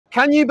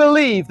Can you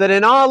believe that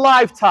in our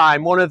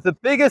lifetime, one of the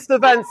biggest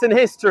events in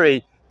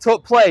history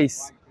took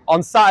place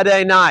on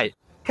Saturday night?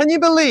 Can you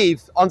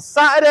believe on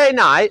Saturday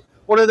night,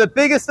 one of the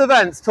biggest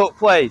events took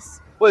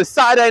place? Well, it was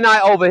Saturday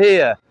night over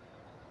here.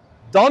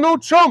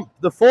 Donald Trump,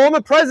 the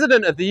former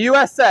president of the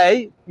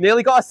USA,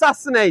 nearly got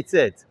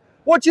assassinated.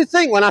 What do you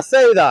think when I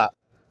say that?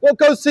 What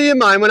goes through your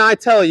mind when I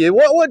tell you?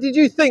 What did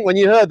you think when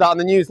you heard that on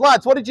the news?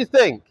 Lads, what did you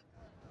think?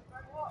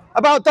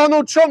 About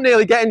Donald Trump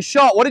nearly getting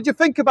shot. What did you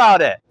think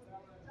about it?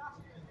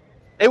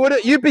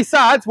 You'd be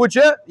sad, would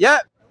you? Yeah.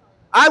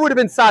 I would have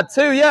been sad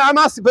too, yeah. I'm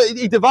asking, but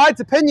he divides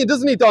opinion,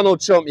 doesn't he, Donald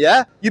Trump,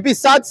 yeah? You'd be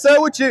sad, sir,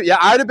 would you? Yeah,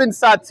 I'd have been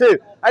sad too.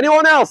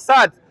 Anyone else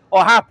sad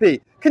or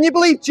happy? Can you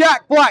believe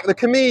Jack Black, the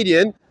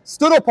comedian,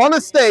 stood up on a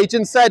stage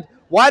and said,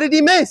 why did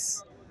he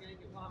miss?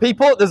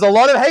 People, there's a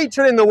lot of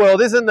hatred in the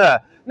world, isn't there?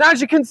 Now, as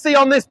you can see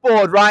on this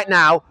board right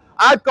now,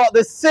 I've got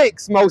the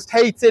 6 most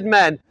hated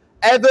men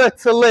ever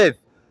to live.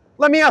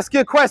 Let me ask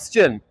you a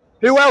question.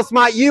 Who else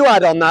might you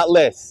add on that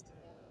list?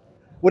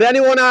 Would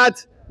anyone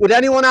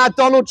add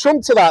Donald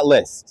Trump to that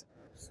list?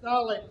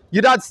 Stalin.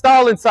 You'd add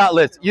Stalin to that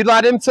list. You'd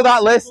add him to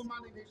that list?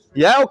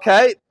 Yeah,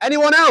 okay.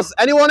 Anyone else?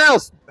 Anyone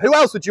else? Who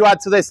else would you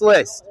add to this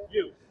list?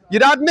 You.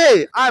 You'd add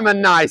me? I'm a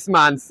nice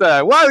man,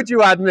 sir. Why would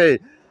you add me?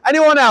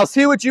 Anyone else?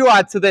 Who would you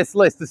add to this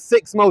list, the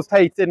 6 most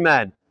hated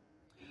men?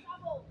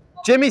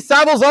 Jimmy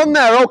Savile's on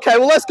there. Okay,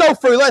 well, let's go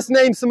through. Let's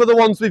name some of the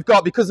ones we've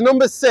got, because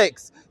number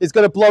 6 is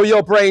going to blow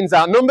your brains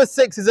out. Number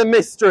 6 is a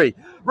mystery.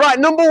 Right,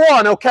 number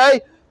 1,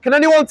 okay? Can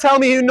anyone tell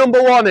me who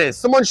number 1 is?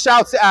 Someone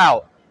shout it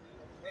out.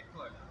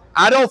 Hitler.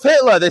 Adolf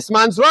Hitler. This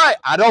man's right.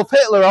 Adolf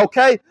Hitler,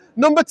 okay?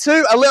 Number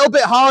 2, a little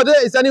bit harder.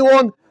 Is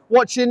anyone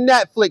watching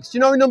Netflix? Do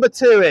you know who number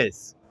 2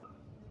 is?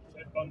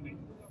 Ted Bundy.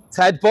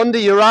 Ted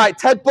Bundy, you're right.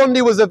 Ted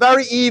Bundy was a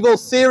very evil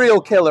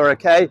serial killer,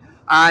 okay?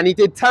 And he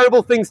did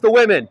terrible things to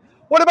women.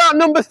 What about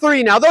number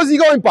 3 now? Those of you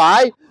going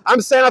by,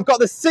 I'm saying I've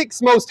got the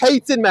 6 most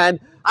hated men.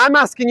 I'm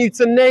asking you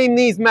to name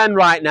these men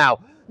right now.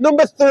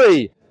 Number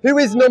 3. Who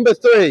is number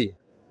 3?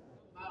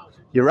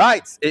 You're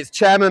right, it's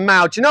Chairman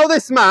Mao. Do you know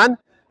this man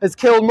has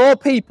killed more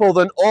people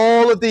than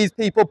all of these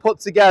people put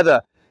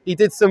together? He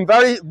did some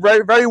very,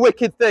 very, very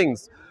wicked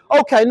things.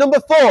 Okay, number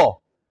 4.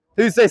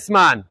 Who's this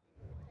man?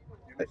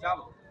 Jimmy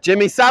Savile.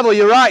 Jimmy Savile,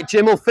 you're right.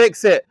 Jim will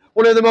fix it.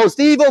 One of the most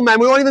evil men.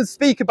 We won't even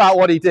speak about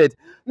what he did.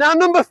 Now,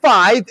 number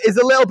 5 is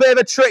a little bit of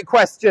a trick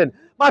question.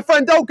 My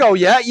friend, don't go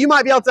yet. You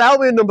might be able to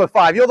help me with number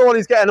 5. You're the one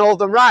who's getting all of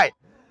them right.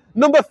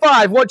 Number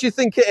 5, what do you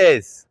think it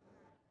is?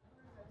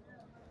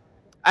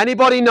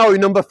 Anybody know who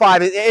number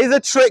 5 is? It is a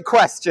trick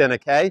question,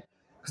 okay?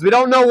 Because we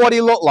don't know what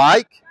he looked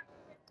like.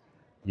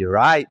 You're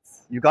right.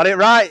 You got it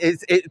right.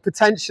 It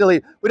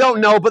potentially, we don't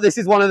know, but this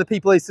is one of the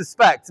people they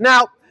suspect.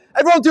 Now,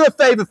 everyone do a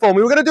favor for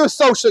me. We're going to do a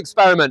social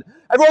experiment.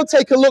 Everyone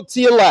take a look to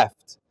your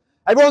left.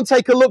 Everyone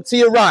take a look to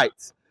your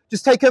right.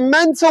 Just take a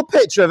mental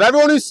picture of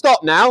everyone who's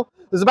stopped now.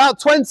 There's about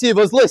 20 of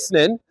us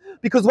listening.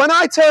 Because when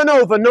I turn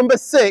over number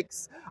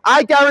 6,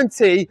 I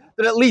guarantee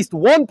that at least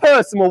one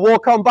person will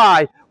walk on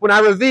by when I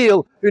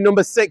reveal who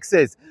number 6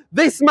 is.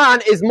 This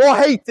man is more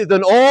hated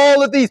than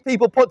all of these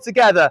people put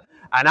together,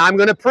 and I'm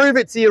going to prove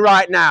it to you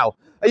right now.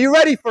 Are you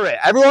ready for it?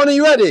 Everyone, are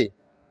you ready?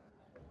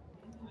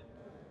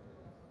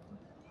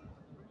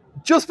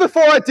 Just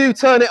before I do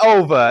turn it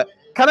over,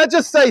 can I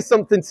just say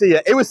something to you?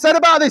 It was said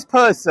about this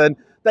person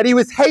that he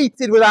was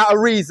hated without a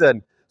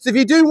reason. So if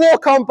you do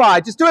walk on by,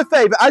 just do a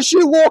favor. As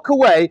you walk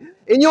away,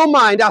 in your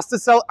mind, ask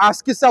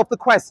yourself the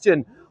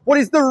question, what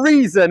is the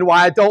reason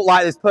why I don't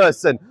like this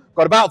person?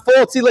 Got about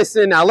 40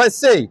 listening now. Let's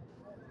see.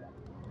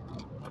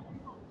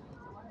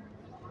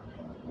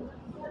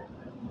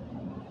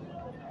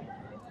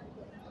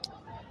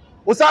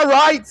 Was I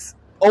right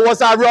or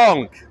was I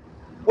wrong?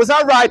 Was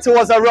I right or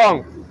was I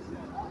wrong?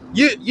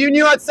 You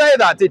knew I'd say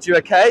that, did you,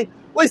 okay?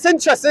 Well, it's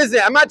interesting, isn't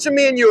it? Imagine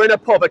me and you in a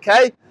pub,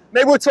 okay?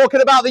 Maybe we're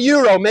talking about the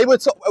Euro. Maybe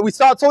we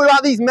start talking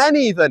about these men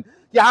even.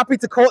 You're happy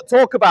to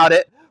talk about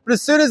it. But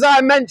as soon as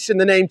I mention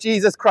the name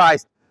Jesus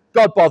Christ,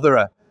 God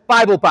botherer,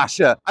 Bible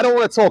basher, I don't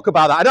want to talk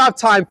about that. I don't have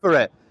time for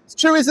it. It's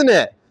true, isn't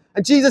it?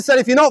 And Jesus said,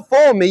 if you're not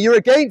for me, you're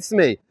against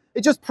me.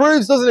 It just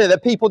proves, doesn't it,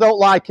 that people don't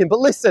like him. But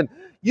listen,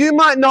 you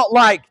might not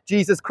like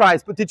Jesus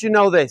Christ, but did you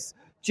know this?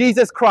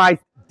 Jesus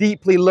Christ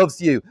deeply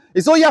loves you.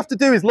 It's all you have to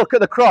do is look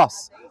at the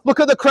cross. Look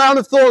at the crown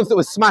of thorns that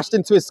was smashed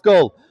into his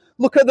skull.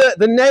 Look at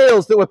the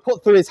nails that were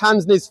put through his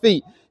hands and his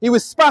feet. He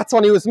was spat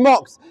on. He was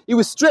mocked. He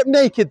was stripped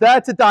naked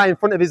there to die in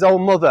front of his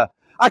own mother.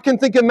 I can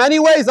think of many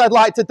ways I'd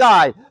like to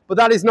die, but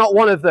that is not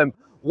one of them.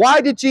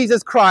 Why did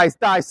Jesus Christ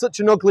die such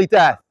an ugly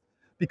death?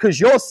 Because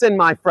your sin,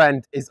 my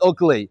friend, is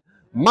ugly.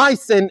 My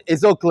sin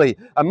is ugly.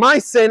 And my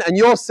sin and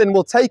your sin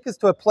will take us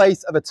to a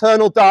place of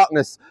eternal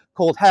darkness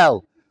called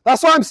hell.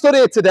 That's why I'm stood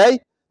here today.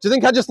 Do you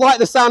think I just like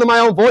the sound of my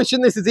own voice?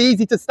 And this is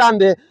easy to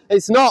stand here.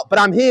 It's not, but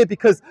I'm here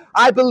because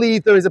I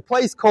believe there is a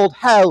place called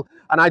hell,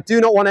 and I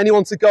do not want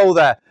anyone to go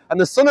there. And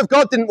the Son of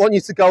God didn't want you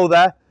to go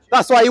there.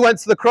 That's why he went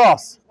to the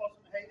cross. He wasn't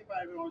hated by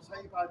everyone, he was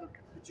hated by the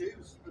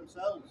Jews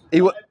themselves.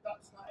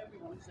 That's not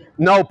everyone, is it?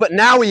 No, but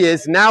now he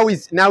is. Now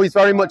he's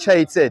very much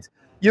hated.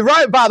 You're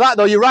right about that,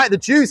 though. You're right. The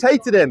Jews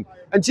hated him.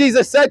 And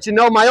Jesus said, you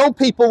know, my own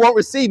people won't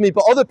receive me,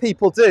 but other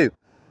people do.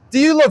 Do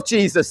you love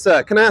Jesus,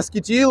 sir? Can I ask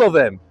you, do you love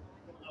him?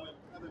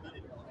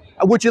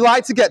 And would you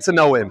like to get to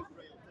know him?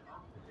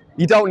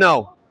 You don't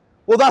know.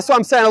 Well, that's what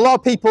I'm saying. A lot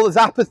of people, there's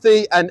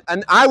apathy, and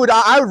I would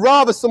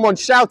rather someone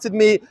shouted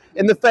me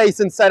in the face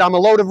and said, I'm a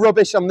load of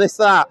rubbish, I'm this,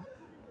 that,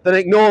 than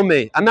ignore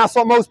me. And that's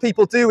what most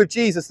people do with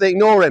Jesus. They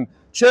ignore him.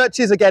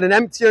 Churches are getting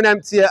emptier and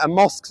emptier, and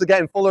mosques are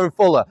getting fuller and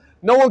fuller.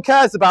 No one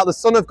cares about the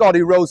Son of God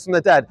who rose from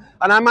the dead.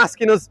 And I'm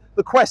asking us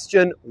the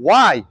question,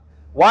 why?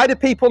 Why do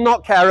people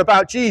not care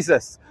about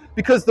Jesus?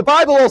 Because the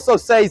Bible also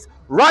says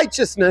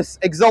righteousness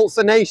exalts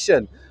a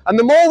nation. And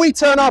the more we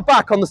turn our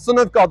back on the Son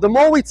of God, the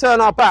more we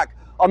turn our back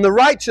on the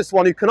righteous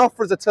one who can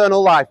offer us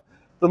eternal life,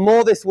 the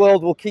more this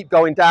world will keep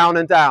going down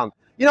and down.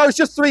 You know, it was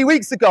just 3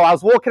 weeks ago, I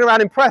was walking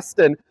around in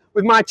Preston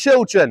with my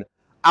children.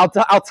 I'll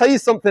tell you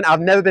something, I've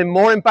never been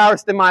more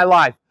embarrassed in my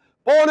life.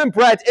 Born and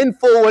bred in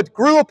Fulwood,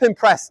 grew up in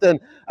Preston,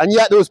 and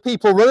yet there was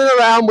people running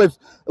around with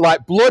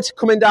like blood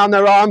coming down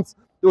their arms.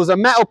 There was a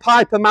metal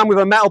pipe, a man with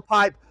a metal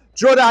pipe,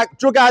 drug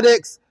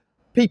addicts,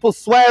 people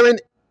swearing.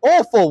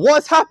 Awful.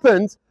 What's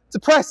happened to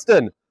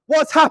Preston?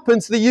 What's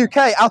happened to the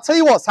UK? I'll tell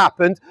you what's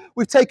happened.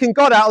 We've taken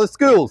God out of the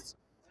schools.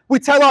 We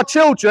tell our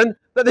children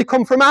that they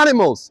come from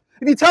animals.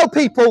 If you tell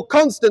people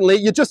constantly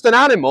you're just an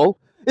animal,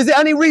 is there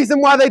any reason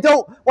why they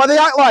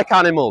act like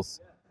animals?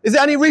 Is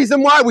there any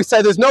reason why we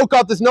say there's no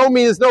God, there's no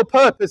meaning, there's no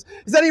purpose?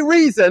 Is there any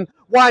reason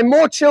why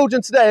more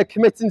children today are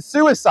committing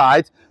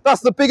suicide?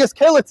 That's the biggest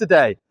killer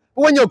today.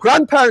 But when your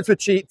grandparents were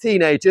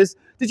teenagers,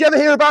 did you ever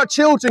hear about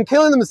children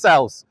killing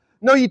themselves?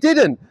 No, you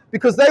didn't,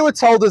 because they were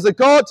told there's a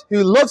God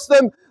who loves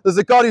them, there's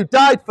a God who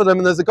died for them,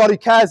 and there's a God who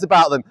cares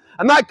about them.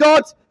 And that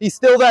God, he's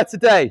still there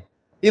today.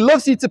 He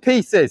loves you to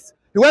pieces.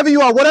 Whoever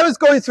you are, whatever's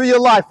going through your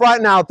life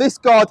right now, this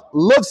God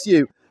loves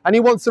you, and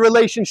he wants a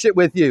relationship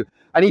with you.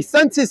 And he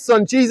sent his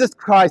son, Jesus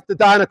Christ, to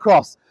die on a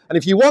cross. And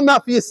if you want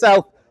that for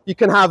yourself, you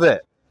can have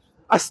it.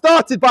 I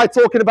started by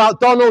talking about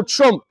Donald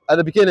Trump at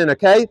the beginning,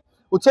 okay?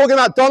 We're talking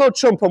about Donald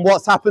Trump and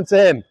what's happened to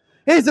him.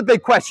 Here's a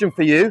big question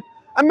for you.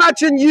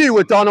 Imagine you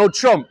were Donald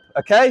Trump,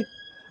 okay?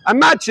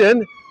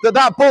 Imagine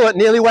that bullet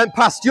nearly went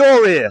past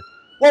your ear.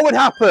 What would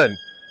happen?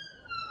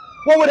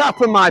 What would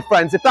happen, my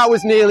friends, if that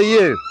was nearly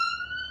you?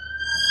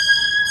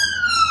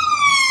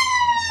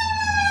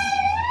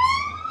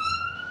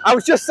 I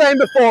was just saying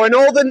before, in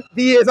all the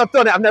years I've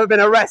done it, I've never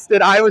been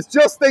arrested. I was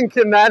just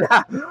thinking then,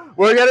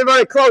 we're getting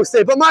very close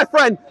here. But my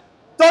friend,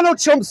 Donald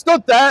Trump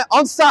stood there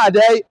on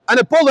Saturday and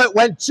a bullet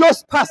went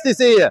just past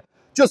his ear.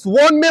 Just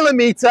 1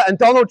 millimeter and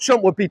Donald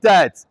Trump would be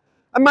dead.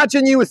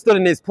 Imagine you were stood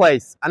in his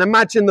place and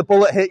imagine the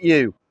bullet hit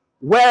you.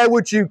 Where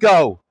would you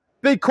go?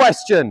 Big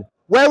question.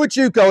 Where would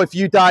you go if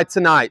you died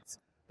tonight?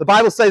 The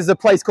Bible says there's a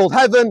place called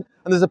heaven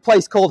and there's a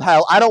place called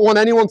hell. I don't want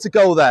anyone to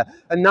go there,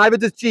 and neither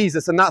does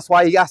Jesus, and that's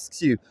why he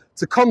asks you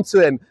to come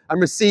to him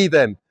and receive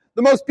him.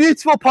 The most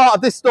beautiful part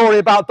of this story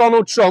about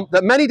Donald Trump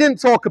that many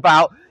didn't talk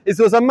about is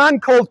there was a man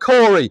called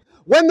Corey.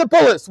 When the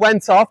bullets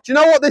went off, do you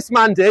know what this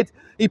man did?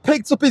 He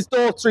picked up his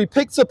daughter, he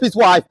picked up his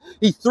wife,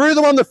 he threw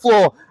them on the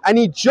floor, and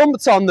he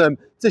jumped on them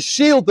to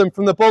shield them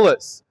from the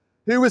bullets.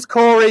 Who was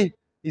Corey?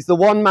 He's the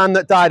one man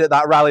that died at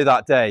that rally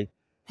that day.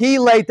 He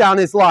laid down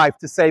his life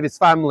to save his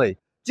family.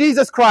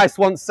 Jesus Christ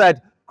once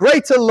said,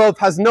 greater love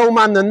has no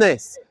man than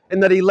this,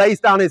 in that he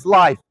lays down his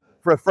life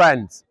for a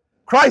friend.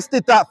 Christ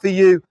did that for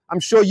you. I'm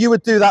sure you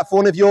would do that for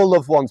one of your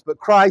loved ones, but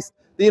Christ,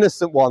 the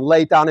innocent one,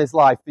 laid down his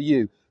life for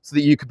you so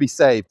that you could be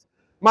saved.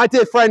 My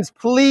dear friends,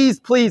 please,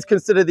 please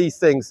consider these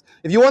things.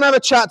 If you want to have a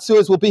chat to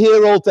us, we'll be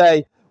here all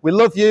day. We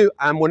love you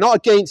and we're not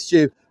against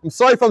you. I'm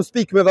sorry if I'm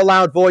speaking with a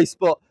loud voice,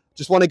 but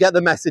just want to get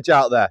the message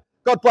out there.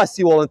 God bless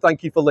you all and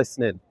thank you for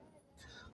listening.